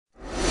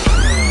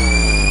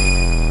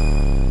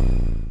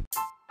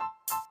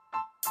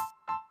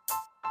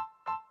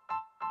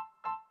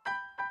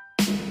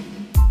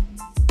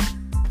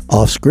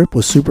Off Script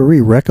with Super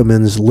E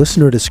recommends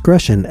listener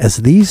discretion as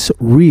these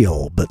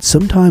real but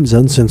sometimes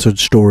uncensored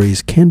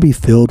stories can be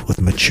filled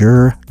with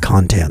mature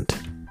content.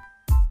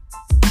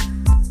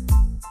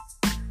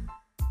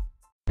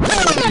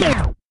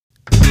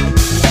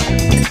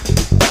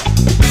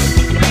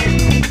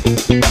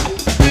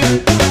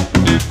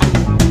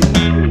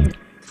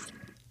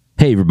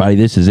 Hey everybody,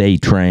 this is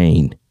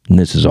A-Train, and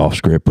this is Off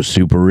Script with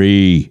Super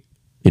E.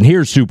 And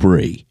here's Super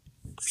E.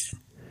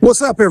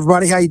 What's up,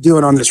 everybody? How you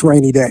doing on this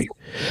rainy day?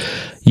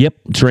 Yep,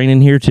 it's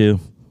raining here too.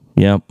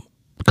 Yep,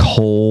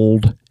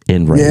 cold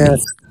and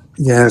rainy.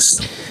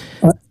 Yes.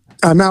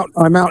 I'm out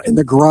in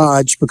the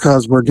garage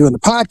because we're doing the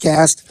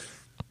podcast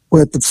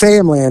with the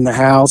family in the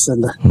house,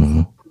 and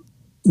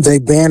they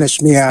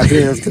banished me out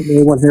here because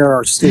they want to hear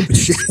our stupid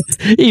shit.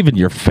 Even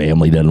your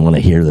family doesn't want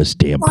to hear this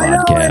damn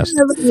podcast.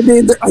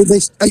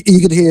 You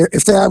could hear,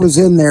 if I was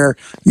in there,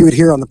 you would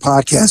hear on the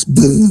podcast,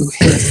 boo.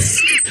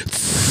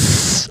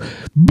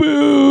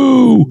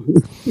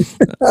 Boo!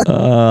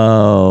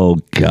 Oh,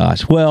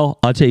 gosh. Well,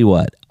 I'll tell you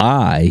what.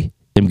 I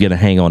am going to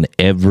hang on to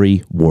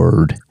every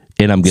word,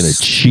 and I'm going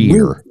to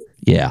cheer.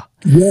 Yeah.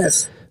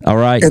 Yes. All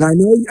right. And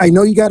I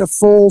know you got a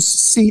full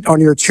seat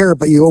on your chair,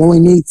 but you only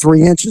need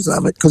 3 inches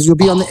of it because you'll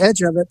be on the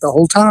edge of it the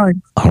whole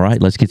time. All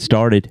right. Let's get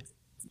started.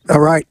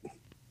 All right.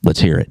 Let's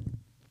hear it.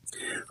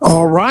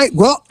 All right.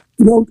 Well,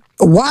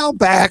 a while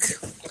back,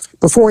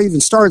 before I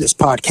even started this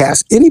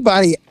podcast,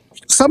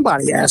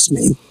 somebody asked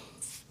me,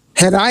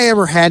 had I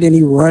ever had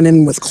any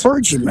run-in with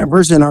clergy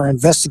members in our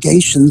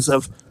investigations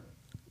of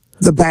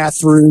the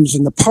bathrooms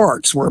and the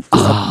parks where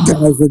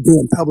guys were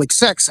doing public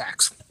sex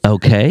acts?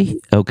 Okay.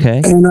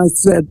 And I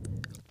said,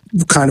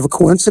 kind of a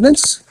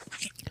coincidence.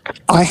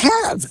 I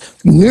have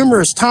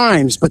numerous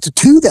times, but the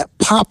two that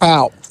come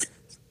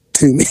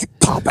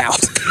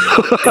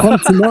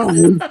to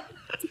mind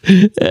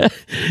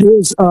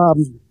is,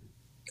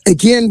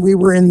 again, we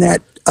were in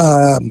that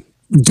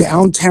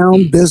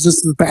downtown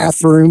business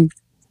bathroom.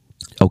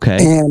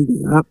 Okay. And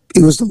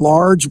it was a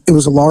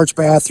large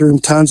bathroom,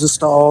 tons of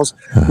stalls,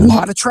 a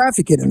lot of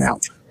traffic in and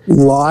out, a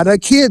lot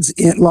of kids,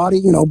 a lot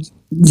of,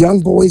 young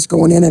boys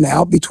going in and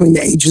out between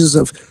the ages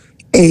of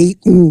 8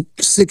 and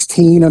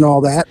 16 and all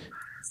that.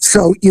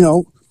 So,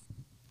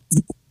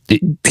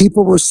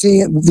 people were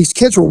seeing, these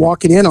kids were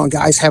walking in on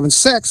guys having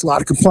sex, a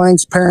lot of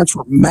complaints, parents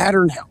were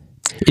madder than hell.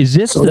 They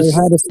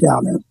had us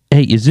down there.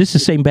 Hey, is this the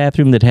same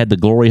bathroom that had the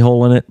glory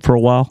hole in it for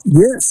a while?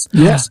 Yes.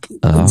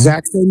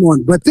 Exact same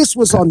one. But this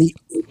was on the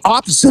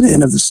opposite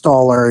end of the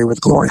stall area where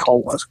the glory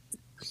hole was.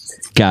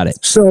 Got it.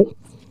 So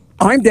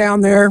I'm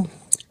down there,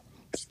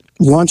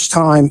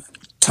 lunchtime,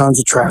 tons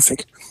of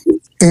traffic.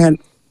 And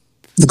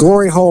the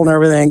glory hole and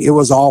everything, it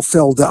was all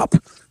filled up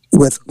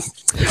with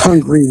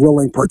hungry,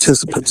 willing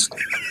participants.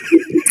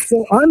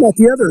 So I'm at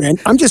the other end.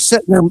 I'm just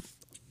sitting there.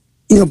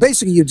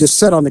 Basically you just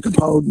sit on the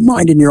commode,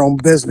 minding your own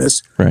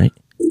business. Right.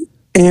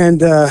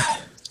 And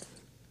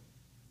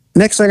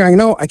next thing I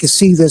know, I could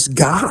see this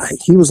guy.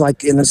 He was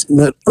like in his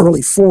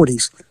early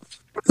 40s.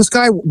 This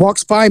guy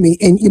walks by me,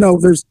 and,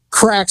 there's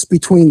cracks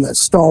between the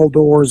stall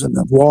doors and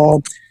the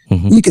wall.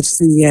 Mm-hmm. You could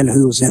see in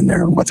who's in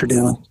there and what they're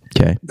doing.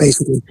 Okay.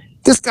 Basically,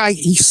 this guy,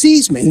 he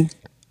sees me,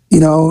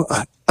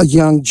 a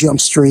young Jump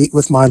Street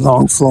with my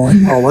long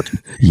flowing mullet.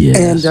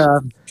 Yes.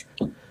 And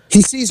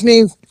he sees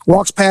me,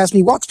 walks past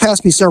me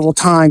several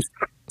times.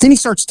 Then he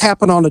starts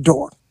tapping on the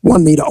door,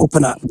 wanting me to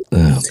open up.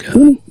 Oh,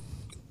 God.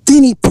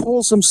 Then he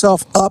pulls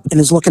himself up and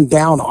is looking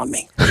down on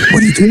me.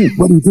 What are you doing?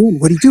 What are you doing?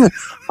 What are you doing?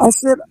 I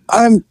said,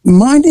 I'm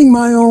minding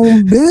my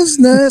own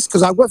business,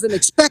 because I wasn't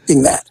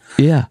expecting that.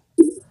 Yeah.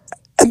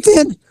 And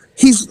then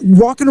he's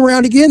walking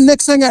around again.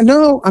 Next thing I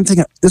know, I'm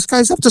thinking, this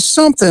guy's up to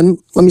something.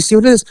 Let me see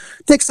what it is.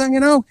 Next thing you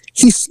know,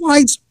 he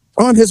slides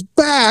on his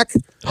back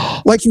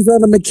like he's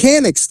on a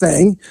mechanics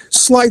thing,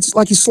 slides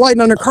like he's sliding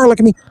on a car,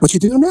 looking at me. What you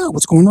doing now?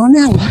 What's going on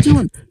now? What you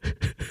doing?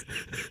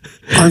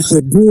 I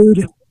said,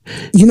 dude,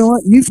 you know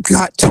what? You've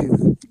got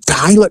to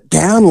dial it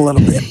down a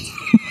little bit.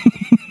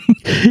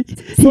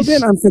 So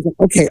then I'm thinking,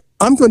 okay,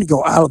 I'm going to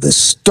go out of this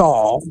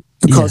stall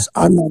because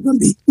I'm not going to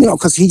be,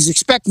 because he's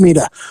expecting me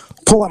to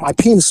pull out my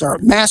penis and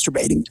start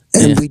masturbating.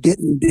 And we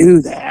didn't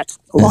do that.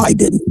 Well, I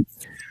didn't.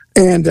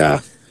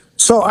 And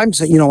so I'm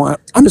saying, you know what?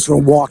 I'm just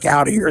going to walk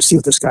out of here and see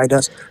what this guy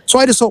does. So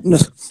I just open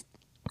up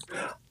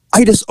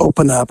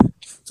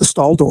the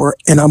stall door,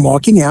 and I'm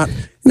walking out,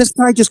 and this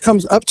guy just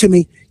comes up to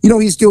me.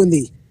 He's doing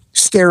the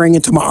staring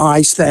into my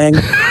eyes thing.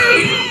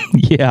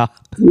 Yeah.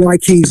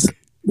 Like he's,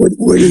 what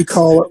do you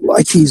call it?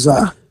 Like he's,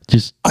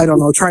 just, I don't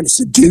know, trying to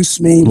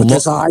seduce me with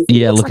his eyes.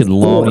 Yeah, looking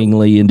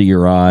longingly into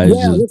your eyes.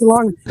 Yeah, looking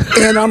long.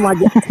 And I'm like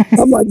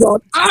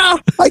going,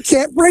 I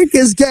can't break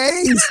his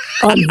gaze.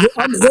 I'm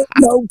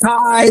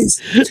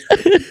hypnotized.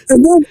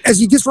 And then as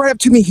he gets right up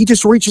to me, he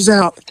just reaches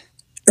out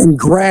and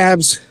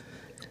grabs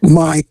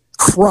my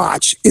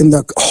crotch in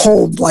the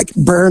hold, like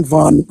Baron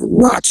von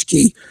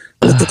Raschke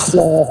with the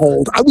claw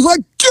hold. I was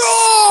like,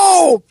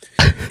 go!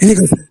 And he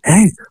goes,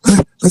 hey,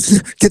 let's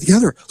get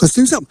together. Let's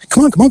do something.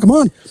 Come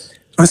on.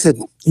 I said,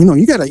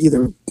 you got to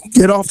either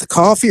get off the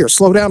coffee or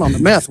slow down on the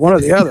meth, one or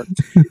the other.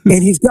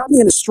 And he's got me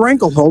in a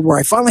stranglehold where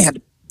I finally had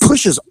to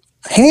push his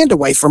hand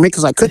away from me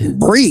because I couldn't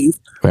breathe.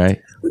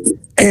 Right.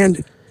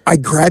 And I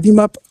grabbed him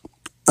up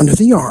under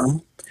the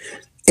arm,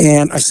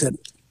 and I said,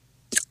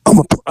 I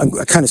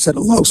kind of said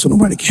it low so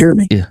nobody could hear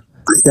me. Yeah.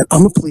 I said,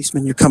 I'm a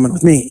policeman, you're coming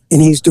with me.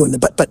 And he's doing the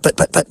but.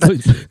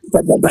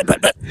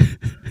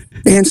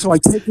 And so I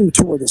take him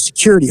to where the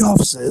security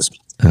office is.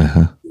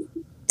 Uh-huh.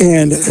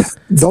 And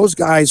those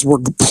guys were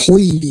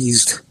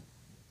pleased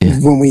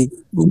when we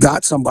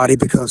got somebody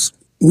because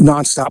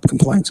nonstop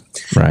complaints.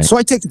 Right. So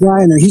I take the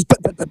guy in there, he's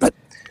but.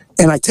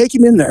 And I take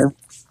him in there,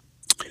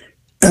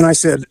 and I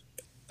said,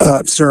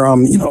 sir,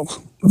 I'm,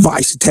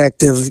 vice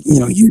detective,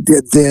 you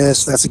did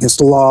this, that's against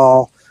the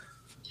law,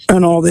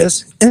 and all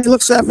this. And he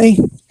looks at me,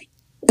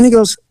 and he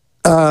goes,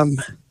 but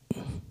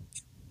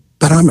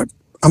I'm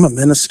a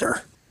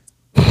minister.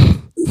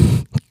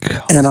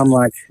 And I'm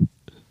like,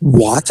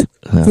 what?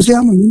 He goes, yeah,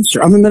 I'm a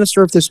minister. I'm a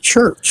minister of this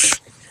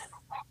church.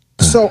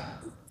 So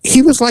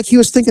he was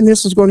thinking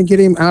this was going to get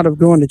him out of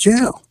going to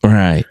jail.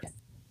 Right.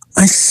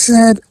 I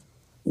said,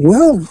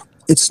 well,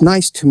 it's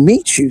nice to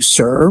meet you,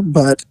 sir,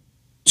 but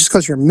just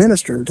because you're a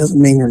minister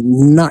doesn't mean you're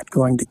not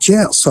going to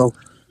jail. So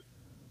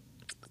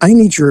I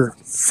need your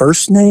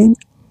first name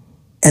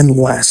and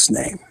last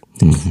name.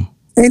 Mm-hmm.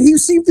 And he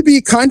seemed to be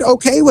kind of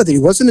okay with it. He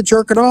wasn't a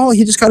jerk at all.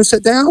 He just kind of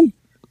sat down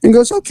and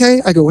goes,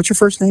 okay. I go, what's your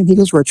first name? He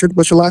goes, Richard.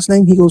 What's your last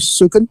name? He goes,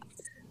 Sukin.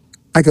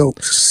 I go,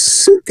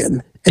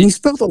 Sukin. And he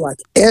spelled it like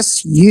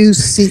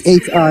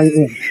Suchin.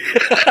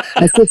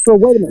 I said, so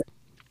wait a minute.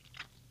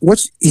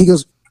 He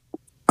goes,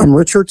 I'm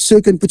Richard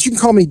Sukin, but you can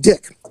call me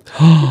Dick.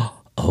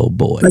 Oh,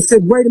 boy. I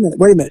said, wait a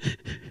minute.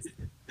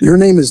 Your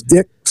name is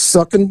Dick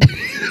Suckin?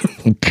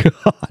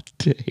 God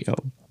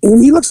damn.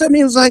 And he looks at me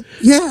and was like,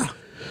 yeah.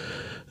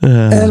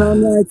 And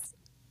I'm like,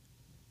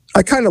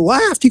 I kind of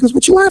laughed. He goes,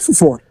 what you laughing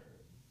for?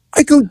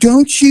 I go,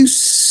 don't you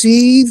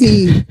see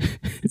the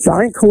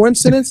giant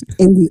coincidence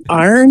and the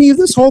irony of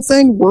this whole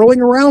thing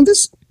whirling around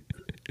us?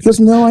 He goes,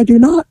 no, I do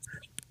not.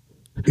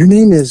 Your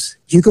name is,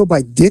 you go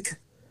by Dick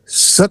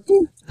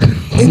Sutton?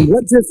 And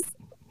what just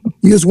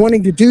you was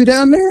wanting to do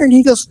down there? And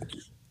he goes,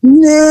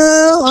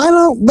 no, I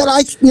don't, but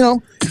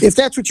if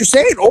that's what you're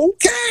saying,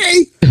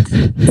 okay.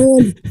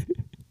 And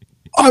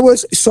I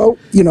was, did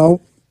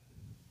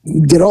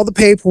all the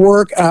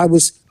paperwork.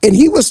 And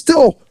he was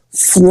still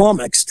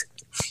flummoxed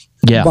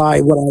by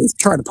what I was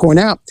trying to point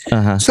out.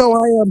 Uh-huh. So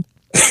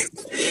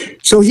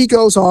so he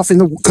goes off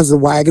because the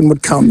wagon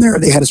would come there.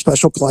 They had a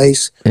special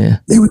place. Yeah.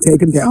 They would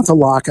take him down to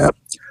lockup.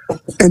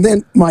 And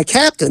then my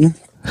captain,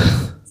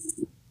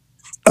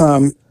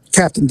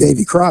 Captain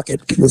Davy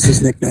Crockett was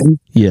his nickname.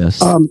 Yes.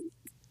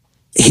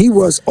 He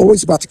was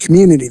always about the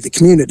community,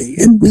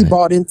 and we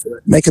bought into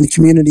it, making the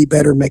community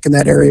better, making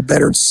that area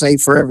better and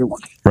safe for everyone.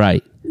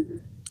 Right.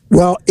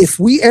 Well, if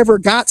we ever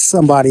got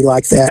somebody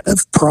like that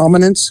of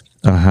prominence,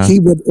 he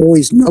would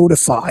always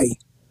notify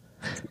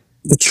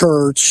the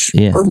church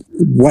or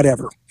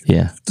whatever.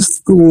 Yeah. The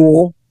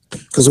school,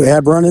 because we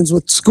had run-ins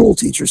with school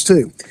teachers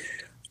too.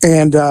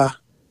 And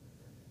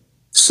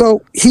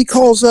so he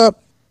calls up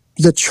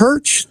the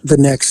church the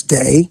next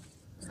day,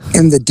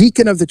 and the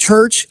deacon of the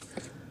church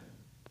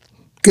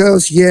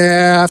goes,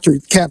 after the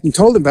captain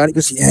told him about it, he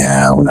goes,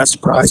 we're not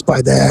surprised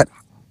by that.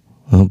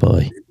 Oh,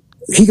 boy.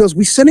 He goes,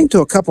 we sent him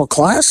to a couple of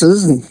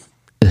classes, and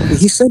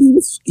he said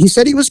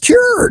he was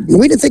cured, and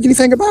we didn't think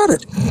anything about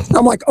it.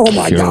 I'm like, oh,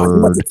 my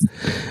God.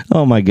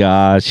 Oh, my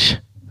gosh.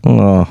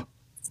 Oh.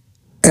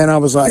 And I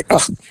was like,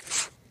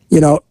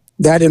 that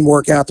didn't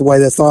work out the way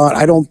they thought.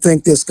 I don't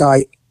think this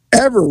guy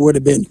ever would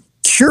have been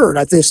cured.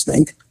 I just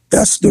think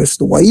that's just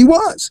the way he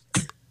was.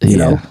 You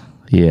know?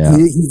 Yeah.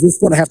 He's just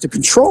going to have to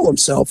control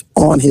himself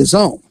on his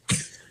own.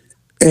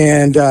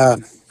 And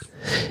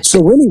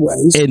so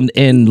anyways.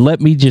 And let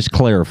me just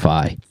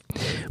clarify.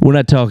 We're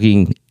not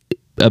talking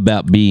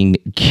about being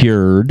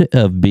cured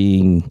of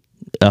being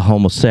a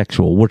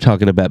homosexual. We're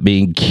talking about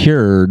being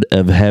cured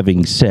of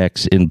having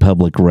sex in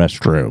public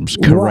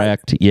restrooms.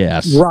 Correct? Right.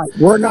 Yes. Right.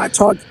 We're not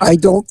talking.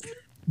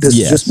 This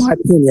is just my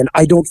opinion.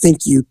 I don't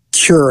think you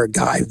cure a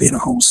guy of being a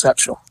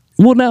homosexual.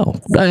 Well, no,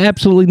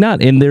 absolutely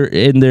not. And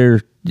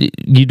there's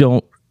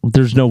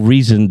no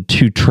reason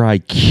to try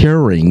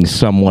curing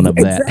someone of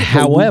that.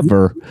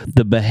 However,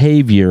 the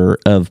behavior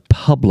of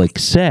public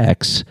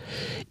sex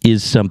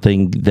is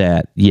something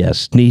that,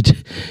 needs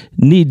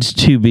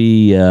to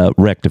be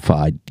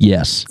rectified.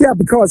 Yes. Yeah,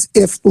 because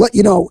if,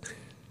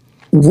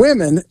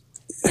 women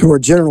who are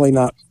generally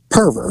not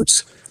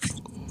perverts,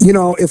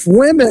 if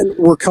women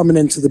were coming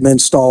into the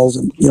men's stalls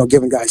and,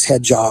 giving guys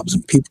head jobs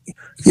and people,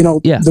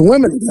 the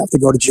women would have to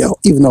go to jail,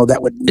 even though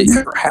that would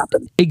never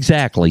happen.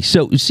 Exactly.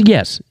 So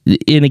yes.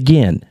 And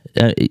again,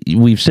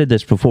 we've said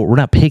this before, we're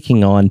not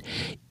picking on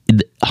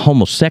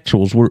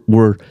homosexuals.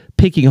 We're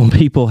picking on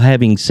people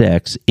having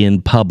sex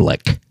in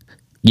public.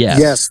 Yes.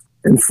 Yes.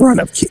 In front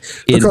of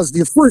kids. Because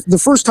the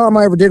first time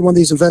I ever did one of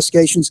these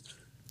investigations,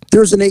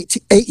 there was an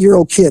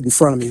 8-year-old kid in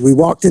front of me. We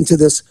walked into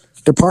this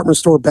department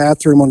store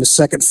bathroom on the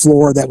second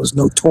floor that was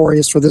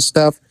notorious for this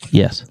stuff.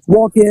 Yes.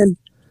 Walk in,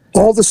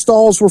 all the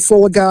stalls were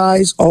full of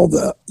guys. All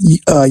the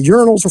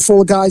urinals were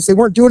full of guys. They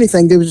weren't doing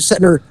anything. They were just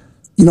sitting there,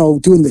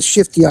 doing the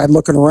shifty-eyed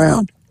looking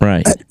around.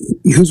 Right. At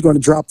who's going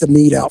to drop the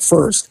meat out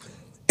first.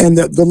 And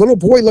the little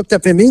boy looked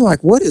up at me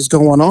like, what is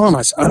going on?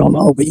 I said, I don't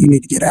know, but you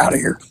need to get out of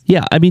here.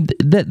 Yeah, I mean,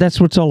 that's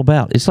what it's all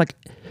about. It's like,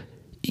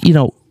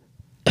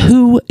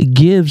 who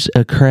gives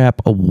a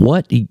crap of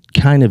what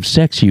kind of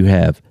sex you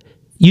have?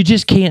 You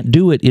just can't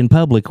do it in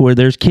public where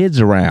there's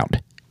kids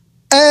around.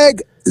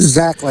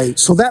 Exactly.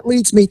 So that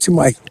leads me to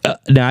my...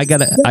 Now,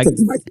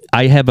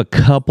 I have a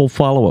couple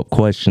follow-up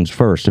questions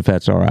first, if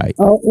that's all right.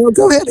 Well,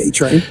 go ahead,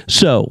 A-Train.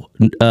 So,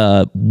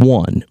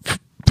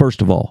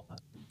 first of all,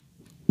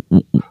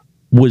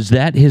 was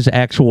that his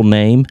actual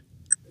name?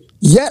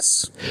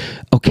 Yes.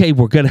 Okay,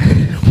 we're gonna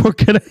have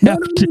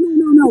to.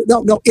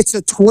 No. It's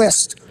a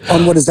twist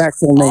on what his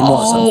actual name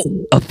was.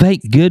 Oh,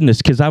 thank goodness,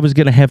 because I was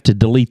gonna have to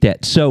delete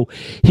that. So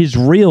his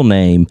real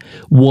name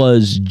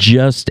was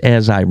Just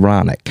As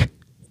Ironic.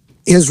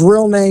 His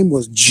real name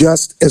was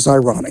Just As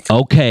Ironic.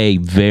 Okay,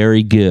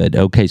 very good.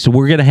 Okay, so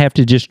we're gonna have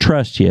to just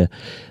trust you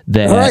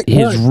that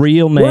his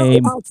real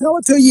name. Well, I'll tell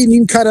it to you, and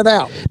you can cut it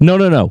out. No.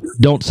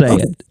 Don't say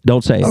it.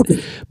 Don't say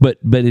it. But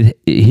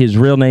his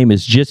real name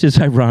is just as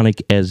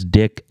ironic as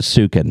Dick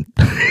Sukin.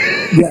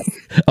 Yes.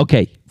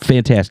 Okay,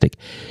 fantastic.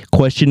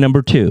 Question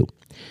number 2.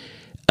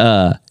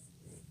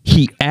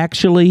 He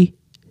actually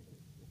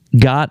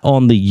got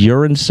on the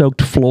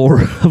urine-soaked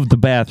floor of the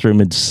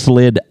bathroom and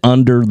slid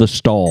under the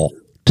stall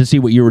to see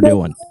what you were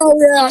doing.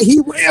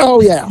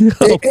 Oh yeah.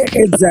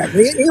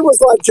 Exactly. It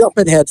was like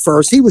jumping head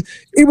first.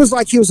 It was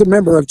like he was a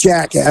member of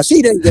Jackass.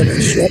 He didn't give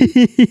a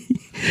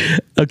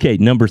shit. Okay,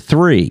 number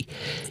 3.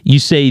 You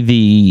say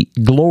the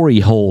glory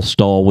hole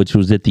stall, which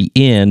was at the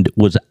end,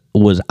 was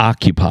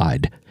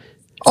occupied.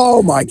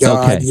 Oh my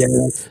God! Okay. Yeah.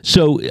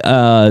 So,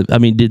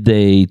 did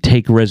they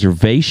take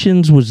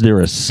reservations? Was there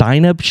a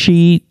sign-up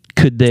sheet?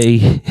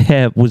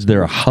 Was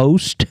there a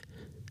host?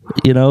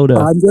 I'm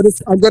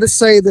gonna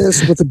say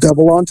this with a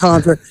double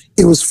entendre.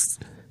 It was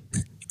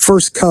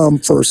first come,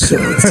 first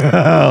served.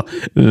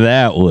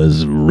 That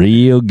was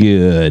real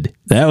good.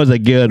 That was a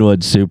good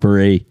one, Super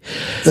E.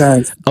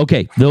 Thanks.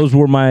 Okay, those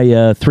were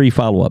my 3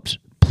 follow-ups.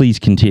 Please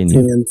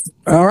continue.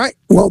 All right.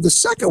 Well, the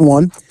second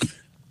one,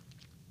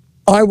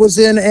 I was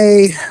in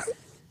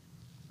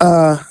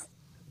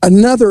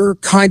another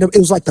kind of. It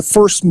was like the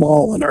first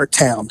mall in our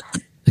town.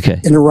 Okay.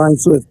 And it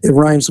rhymes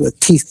with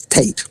Teeth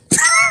Tate.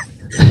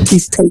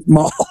 Teeth Tate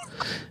Mall.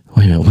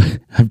 Wait a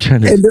minute. I'm trying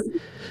to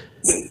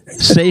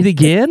say it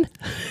again.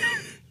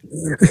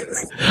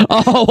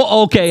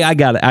 Oh, okay. I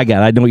got it. I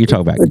know what you're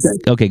talking about.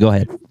 Okay, go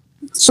ahead.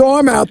 So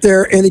I'm out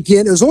there, and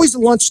again, it was always a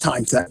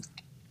lunchtime thing.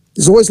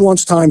 There's always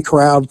lunchtime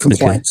crowd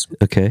complaints.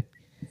 Okay.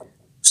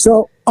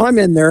 So I'm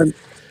in there, and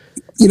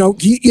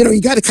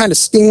you got to kind of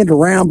stand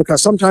around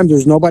because sometimes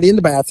there's nobody in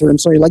the bathroom.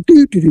 So you're like,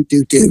 do,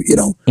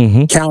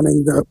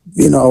 counting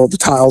the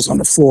tiles on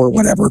the floor,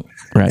 whatever.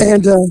 Right.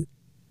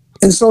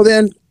 And so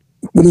then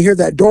when you hear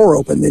that door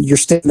open, then you're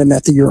standing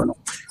at the urinal.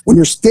 When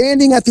you're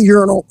standing at the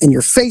urinal and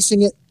you're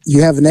facing it,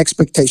 you have an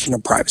expectation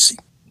of privacy.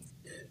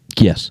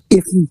 Yes.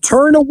 If you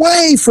turn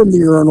away from the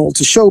urinal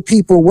to show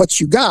people what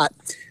you got,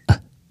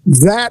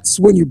 that's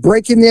when you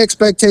break in the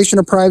expectation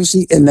of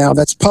privacy, and now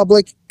that's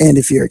public. And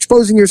if you're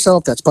exposing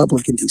yourself, that's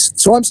public and decent.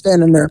 So I'm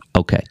standing there.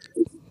 Okay.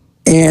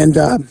 And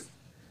then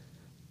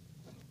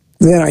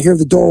I hear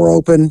the door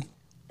open,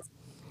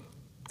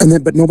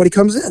 but nobody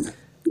comes in.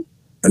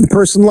 And the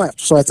person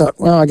left. So I thought,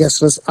 well,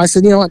 I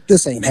said, you know what,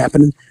 this ain't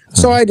happening.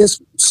 So I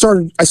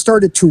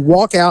started to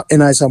walk out,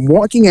 and as I'm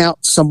walking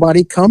out,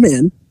 somebody come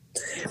in,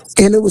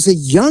 and it was a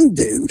young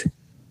dude,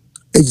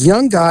 a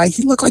young guy.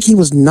 He looked like he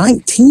was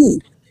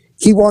 19.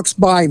 He walks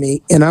by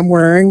me, and I'm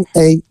wearing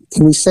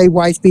can we say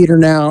wife beater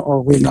now, or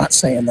are we not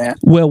saying that?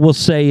 Well, we'll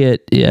say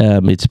it.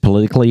 It's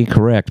politically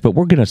incorrect, but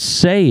we're going to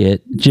say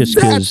it just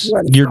because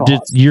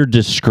you're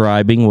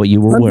describing what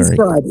you were wearing.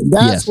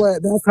 That's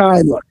how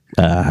I look.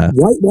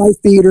 White wife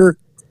beater,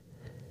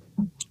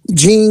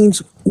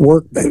 jeans,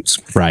 work boots.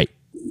 Right.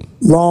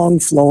 Long,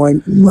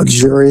 flowing,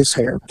 luxurious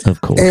hair. Of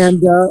course.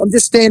 And I'm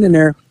just standing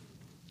there,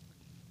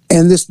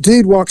 and this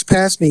dude walks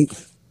past me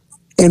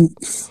and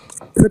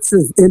puts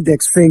his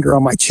index finger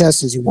on my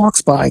chest as he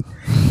walks by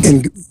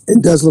and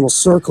does little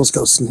circles,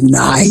 goes,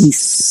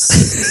 nice.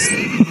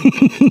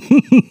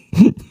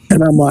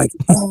 And I'm like,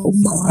 oh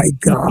my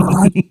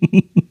God.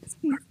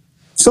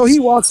 So he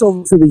walks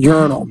over to the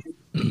urinal,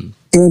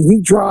 and he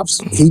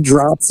drops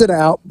it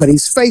out, but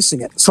he's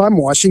facing it. So I'm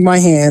washing my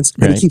hands,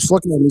 and he keeps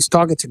looking at me. He's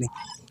talking to me.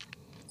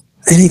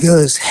 And he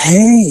goes,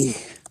 hey,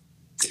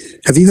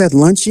 have you had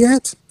lunch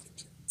yet?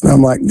 And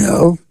I'm like,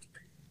 no.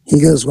 He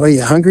goes, well,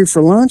 you hungry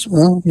for lunch?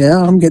 Well, yeah,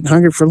 I'm getting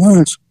hungry for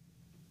lunch.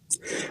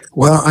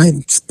 Well, I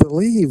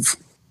believe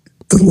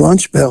the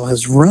lunch bell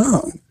has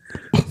rung.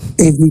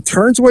 And he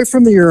turns away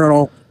from the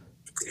urinal,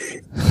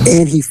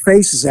 and he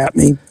faces at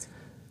me.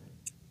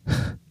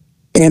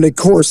 And of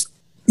course,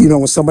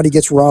 when somebody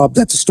gets robbed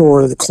at the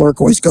store, the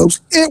clerk always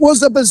goes, "It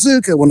was a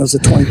bazooka," when it was a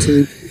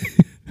 22.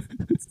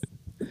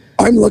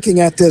 I'm looking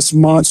at this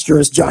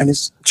monstrous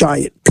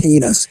giant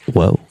penis.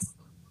 Whoa.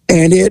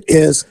 And it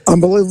is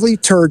unbelievably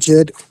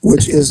turgid,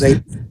 which is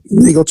a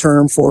legal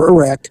term for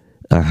erect.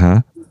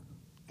 Uh-huh.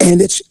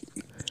 And it's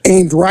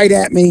aimed right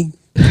at me.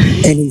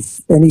 And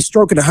he's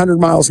stroking 100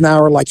 miles an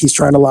hour like he's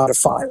trying to light a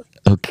fire.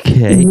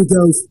 Okay. And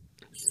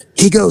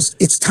he goes,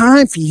 "It's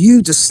time for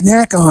you to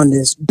snack on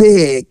this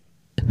big,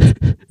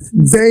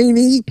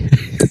 veiny,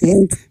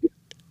 pink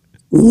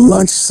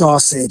lunch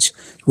sausage.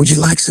 Would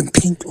you like some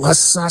pink lunch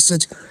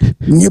sausage?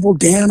 Nibble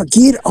down,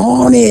 get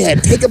on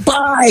it, take a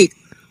bite."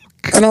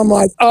 And I'm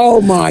like,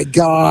 "Oh my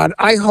God,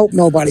 I hope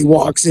nobody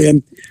walks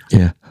in."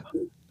 Yeah.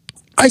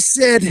 I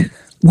said,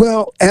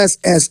 "Well, as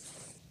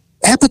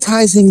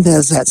appetizing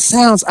as that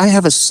sounds, I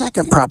have a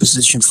second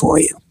proposition for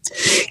you."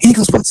 And he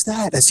goes, "What's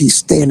that?" As he's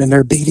standing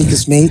there beating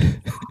his meat.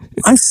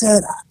 I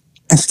said,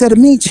 "Instead of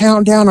me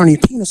chowing down on your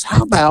penis,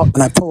 how about,"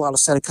 and I pull out a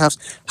set of cuffs,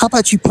 "how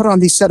about you put on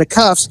these set of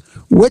cuffs?"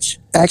 Which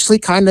actually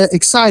kind of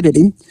excited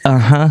him.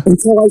 Uh-huh.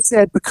 Until I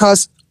said,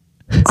 "Because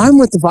I'm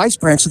with the vice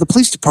branch of the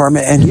police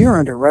department and you're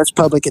under arrest,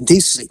 public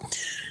indecency."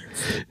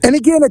 And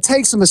again, it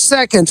takes him a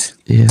second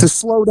to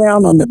slow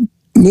down on the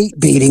meat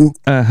beating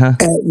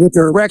with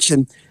their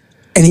erection.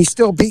 And he's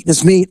still beating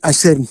his meat. I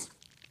said,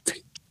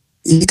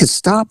 "You could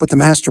stop with the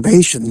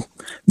masturbation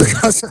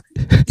because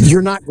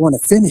you're not going to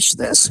finish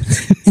this."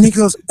 And he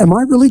goes, "Am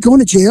I really going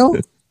to jail?"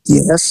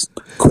 "Yes."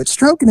 "Quit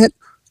stroking it."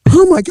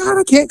 "Oh my God,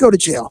 I can't go to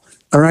jail."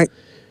 "All right,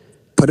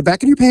 put it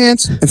back in your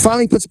pants." And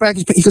finally he puts it back in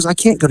his pants. He goes, "I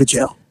can't go to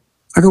jail."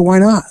 I go, "Why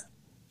not?"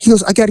 He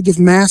goes, "I got to give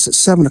mass at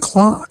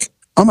 7:00.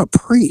 I'm a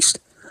priest."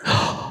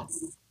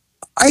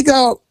 I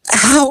go,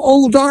 "How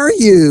old are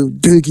you,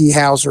 Doogie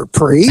Howser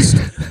priest?"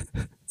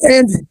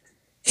 And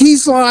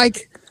he's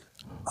like,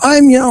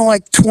 "I'm,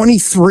 like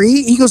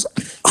 23. He goes,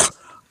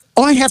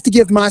 "I have to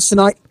give mass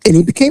tonight." And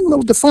he became a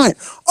little defiant.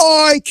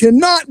 "I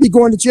cannot be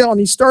going to jail." And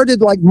he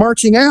started like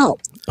marching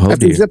out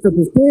after he zipped up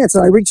his pants.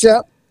 And I reached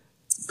out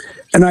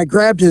and I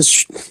grabbed his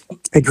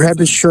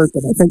shirt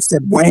that I think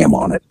said "Wham"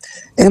 on it.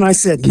 And I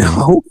said,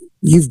 "No,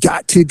 you've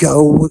got to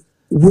go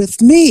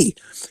with me."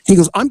 He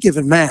goes, "I'm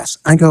giving mass."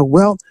 I go,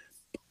 "Well,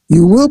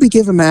 you will be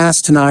giving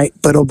mass tonight,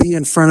 but it'll be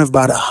in front of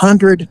about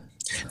 100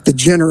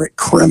 degenerate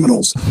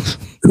criminals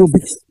who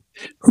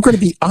are going to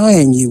be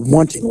eyeing you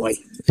wantingly."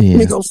 Yeah.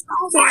 And he goes,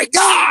 "Oh my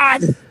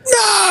God,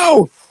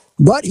 no!"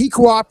 But he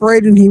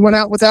cooperated and he went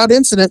out without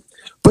incident.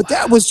 But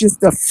that was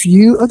just a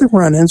few of the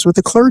run-ins with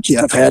the clergy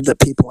I've had that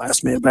people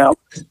ask me about.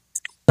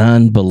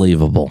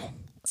 Unbelievable.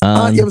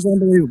 It was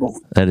unbelievable.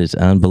 That is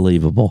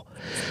unbelievable.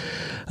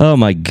 Oh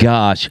my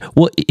gosh.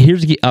 Well,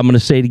 I'm going to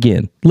say it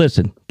again.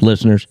 Listen,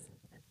 listeners,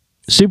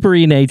 Super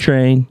E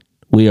Train,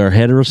 we are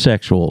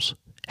heterosexuals.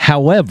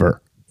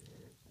 However,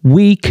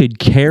 we could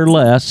care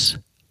less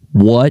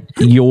what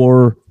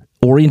your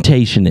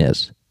orientation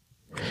is.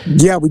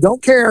 Yeah, we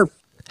don't care.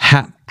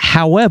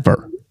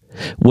 However,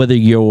 whether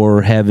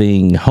you're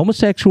having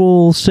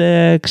homosexual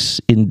sex,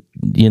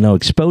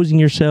 exposing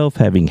yourself,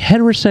 having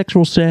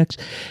heterosexual sex,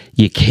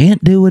 you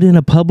can't do it in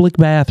a public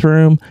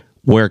bathroom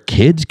where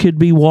kids could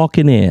be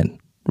walking in,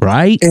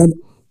 right? And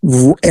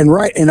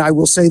I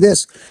will say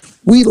this.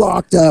 We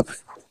locked up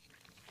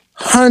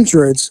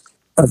hundreds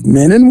of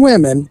men and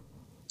women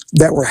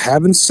that were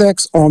having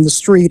sex on the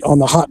street on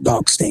the hot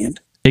dog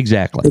stand.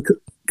 Exactly.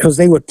 Because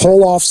they would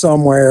pull off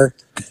somewhere,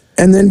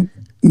 and then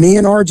me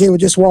and RJ would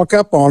just walk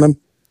up on them,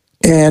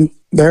 and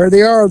there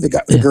they are.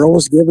 The girl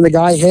was giving the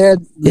guy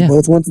head. They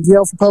both went to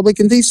jail for public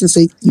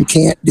indecency. You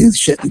can't do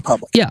shit in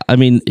public. Yeah, I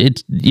mean,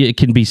 it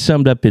can be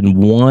summed up in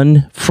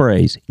one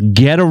phrase.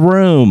 Get a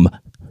room.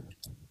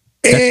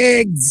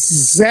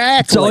 Exactly.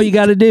 That's all you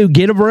got to do.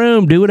 Get a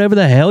room. Do whatever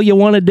the hell you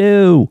want to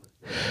do.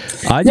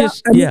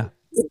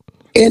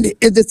 And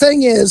the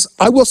thing is,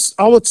 I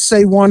would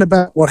say one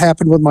about what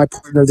happened with my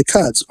partner, the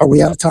Cuds. Are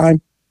we out of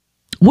time?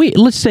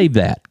 Let's save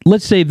that.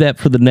 Let's save that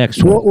for the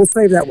next one. We'll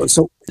save that one.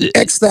 So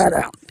X that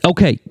out.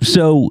 Okay.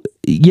 So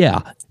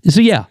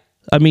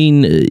I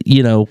mean,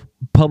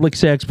 public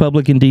sex,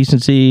 public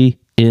indecency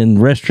in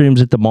restrooms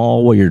at the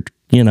mall where you're,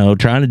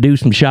 trying to do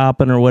some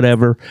shopping or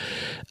whatever.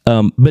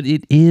 But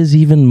it is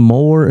even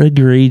more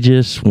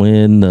egregious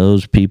when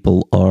those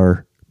people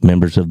are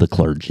members of the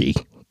clergy.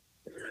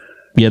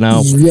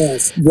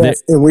 Yes,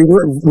 and we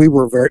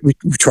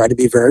try to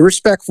be very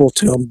respectful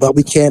to them, but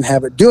we can't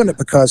have it doing it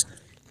because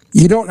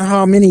you don't know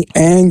how many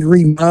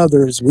angry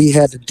mothers we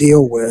had to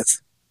deal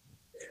with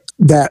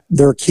that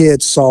their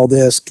kids saw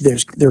this,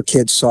 their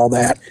kids saw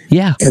that,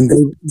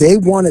 and they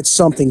wanted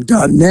something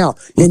done now,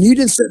 and you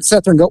didn't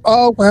sit there and go,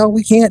 "Oh well,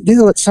 we can't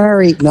do it,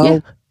 sorry."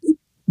 No,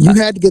 you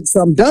had to get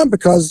something done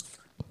because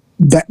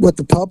that what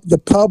the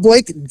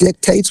public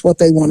dictates what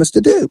they want us to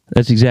do.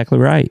 That's exactly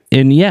right,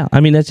 and I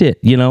mean that's it.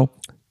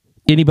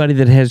 Anybody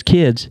that has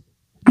kids,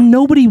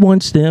 nobody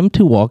wants them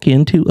to walk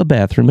into a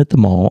bathroom at the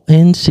mall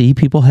and see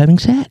people having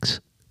sex.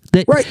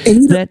 Right,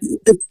 and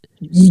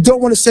you don't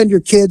want to send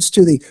your kids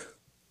to the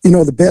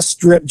the best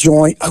strip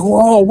joint.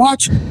 Oh,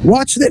 watch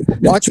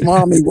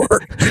mommy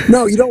work.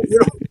 No, you don't.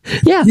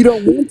 Yeah. You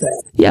don't want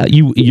that. Yeah,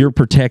 you're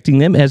protecting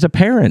them as a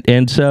parent,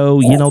 and so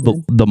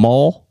the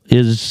mall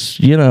is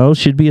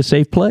should be a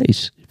safe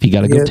place. If you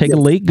got to go take a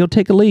leak, go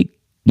take a leak.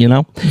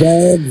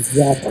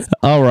 Exactly.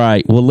 All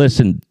right. Well,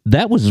 listen,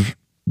 that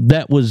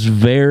was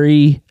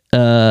very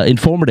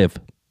informative.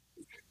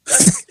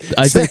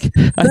 I think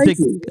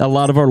a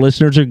lot of our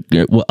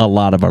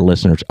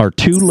listeners our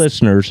two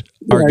listeners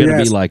are going to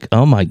be like,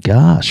 oh my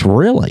gosh,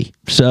 really?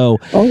 So,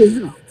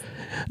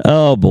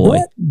 oh boy.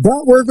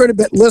 But we're going to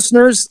be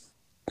listeners.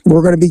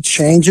 We're going to be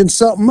changing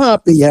something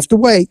up, but you have to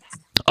wait.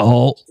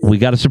 Oh, we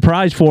got a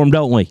surprise for them,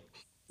 don't we?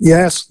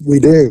 Yes, we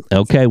do.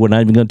 Okay, we're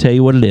not even going to tell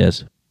you what it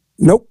is.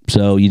 Nope.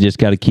 So you just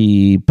got to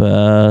keep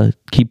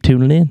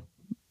tuning in.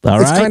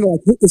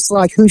 It's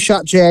like Who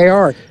Shot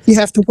JR? You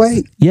have to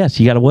wait. Yes,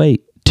 you got to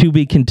wait. To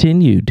be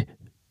continued.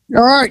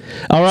 All right.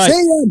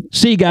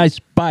 See you guys.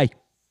 Bye.